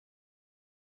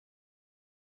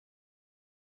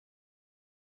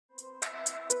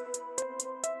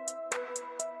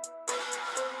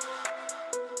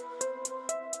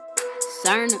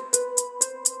Cerner.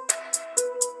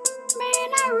 Man,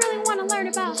 I really want to learn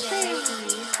about cells.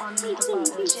 Me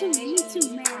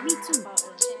too, man, me too.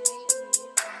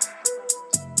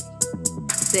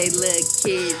 Say, look,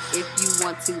 kids, if you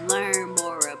want to learn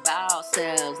more about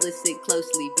cells, listen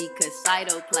closely because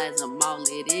cytoplasm, all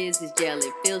it is gel.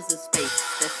 It fills the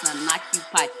space that's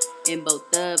unoccupied in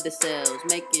both of the cells,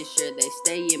 making sure they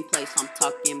stay in place. I'm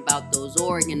talking about those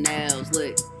organelles.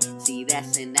 Look, see,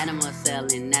 that's an animal cell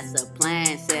and that's a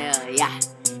plant cell. Yeah,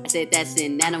 I said that's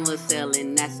an animal cell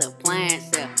and that's a plant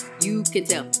cell. You can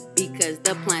tell because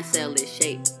the plant cell is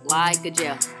shaped like a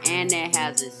gel, and it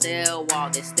has a cell wall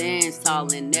that stands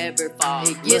tall and never falls.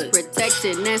 It gives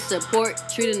protection and support,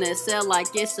 treating the cell like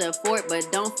it's a fort. But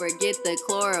don't forget the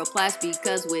chloroplast,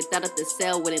 because without it the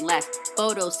cell wouldn't last.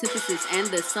 Photosynthesis and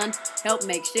the sun help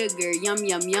make sugar, yum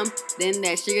yum yum. Then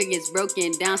that sugar gets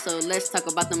broken down. So let's talk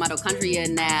about the mitochondria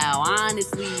now.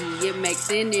 Honestly, it makes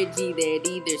energy that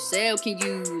either cell can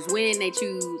use when they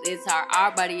choose. It's how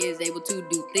our body is able to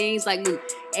do things like move.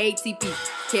 ATP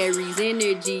carries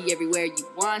energy everywhere you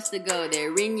wants to go.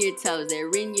 They're in your toes, they're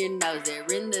in your nose, they're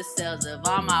in the cells of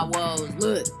all my woes.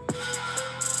 Look.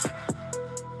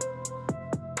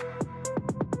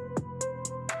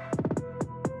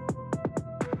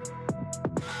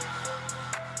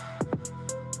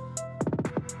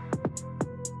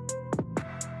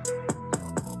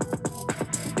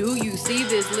 Do you see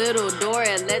this little door?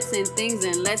 It lets in things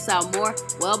and lets out more.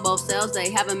 Well, both cells,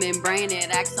 they have a membrane. It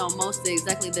acts almost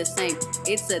exactly the same.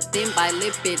 It's a thin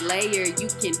bilipid layer you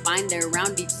can find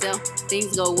around each cell.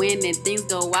 Things go in and things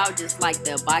go out, just like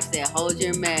the box that holds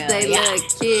your mail. Say, look,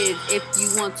 kids, if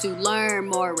you want to learn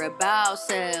more about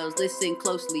cells, listen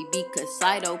closely because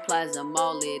cytoplasm,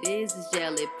 all it is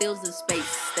gel. It fills the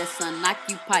space that's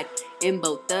unoccupied in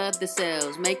both of the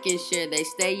cells, making sure they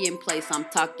stay in place. I'm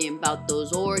talking about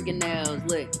those organelles.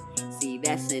 Look, see,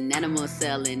 that's an animal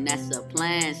cell and that's a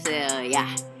plant cell.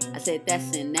 Yeah, I said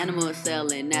that's an animal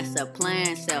cell and that's a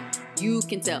plant cell. You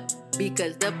can tell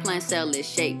because the plant cell is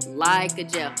shaped like a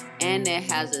gel, and it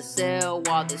has a cell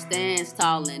wall that stands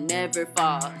tall and never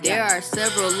falls. There are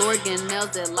several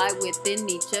organelles that lie within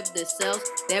each of the cells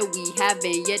that we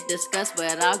haven't yet discussed,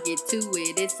 but I'll get to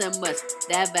it. It's a must.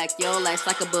 That vacuole acts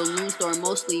like a balloon, store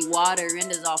mostly water, and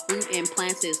is all food and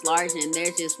plants is large, and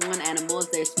there's just one animals,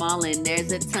 they're small and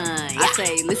there's a ton. I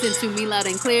say, listen to me loud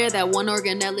and clear, that one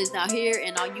organelle is now here,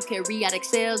 and all eukaryotic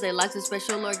cells, they like a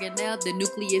special organelle. The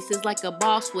nucleus is like a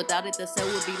boss, without it the cell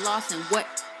would be lost. And what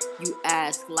you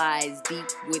ask lies deep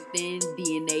within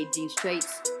DNA genes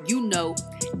traits. You know,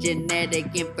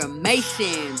 genetic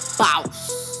information.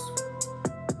 Boss.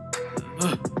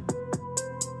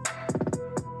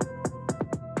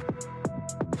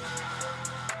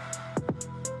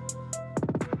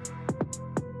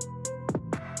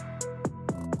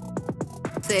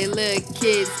 Say, look,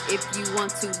 kids, if you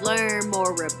want to learn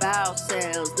more about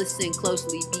cells, listen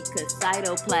closely because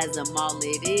cytoplasm, all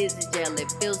it is gel.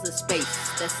 It fills the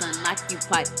space that's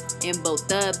unoccupied in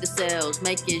both of the cells,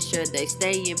 making sure they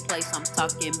stay in place. I'm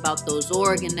talking about those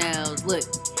organelles. Look,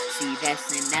 see,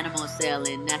 that's an animal cell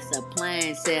and that's a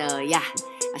plant cell. Yeah,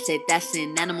 I said that's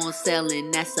an animal cell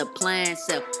and that's a plant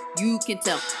cell. You can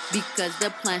tell because the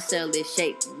plant cell is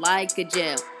shaped like a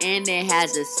gel, and it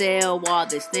has a cell wall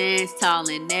that stands tall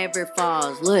and never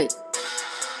falls. Look,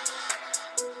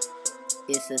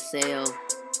 it's a cell.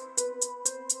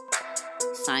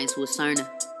 Science with Cerner.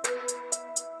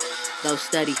 Go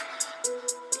study.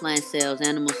 Plant cells,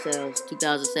 animal cells,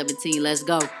 2017. Let's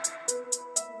go.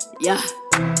 Yeah.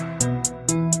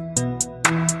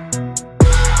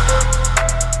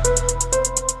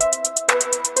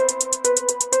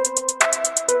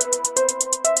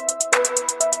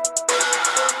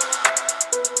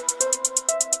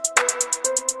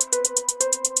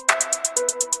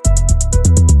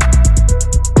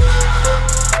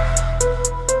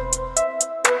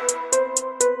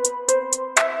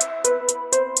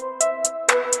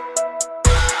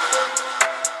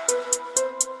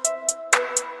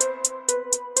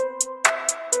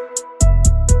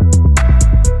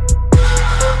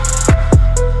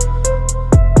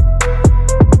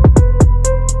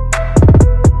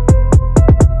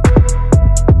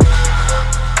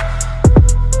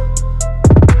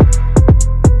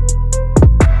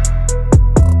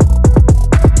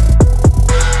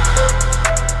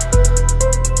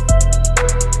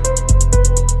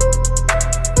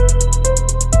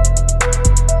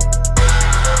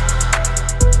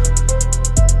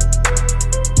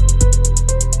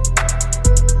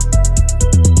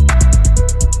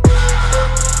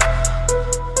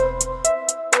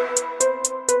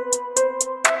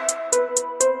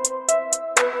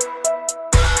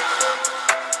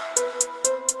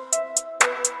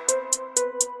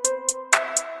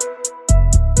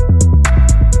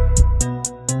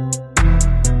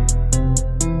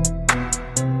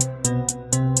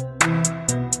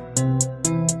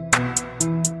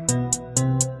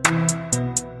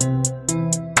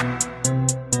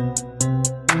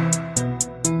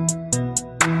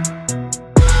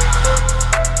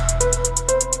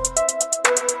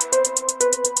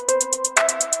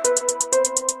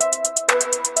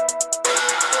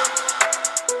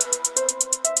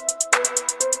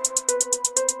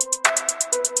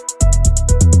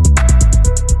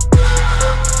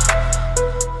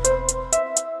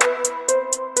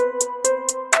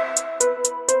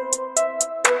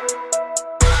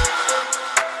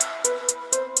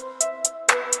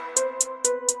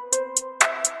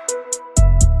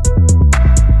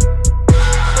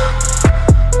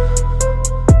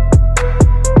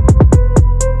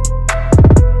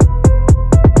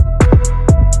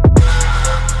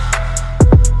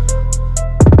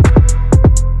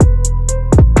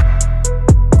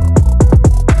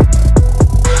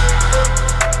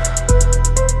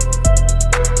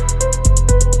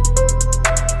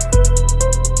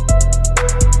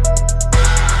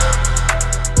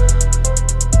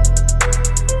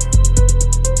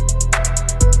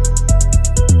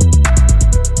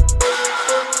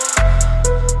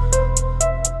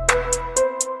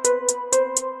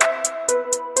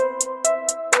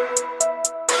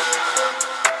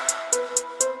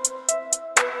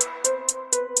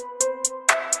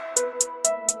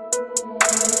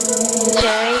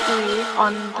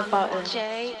 on the button.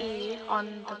 J-E on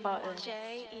the button.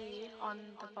 J-E on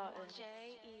the button.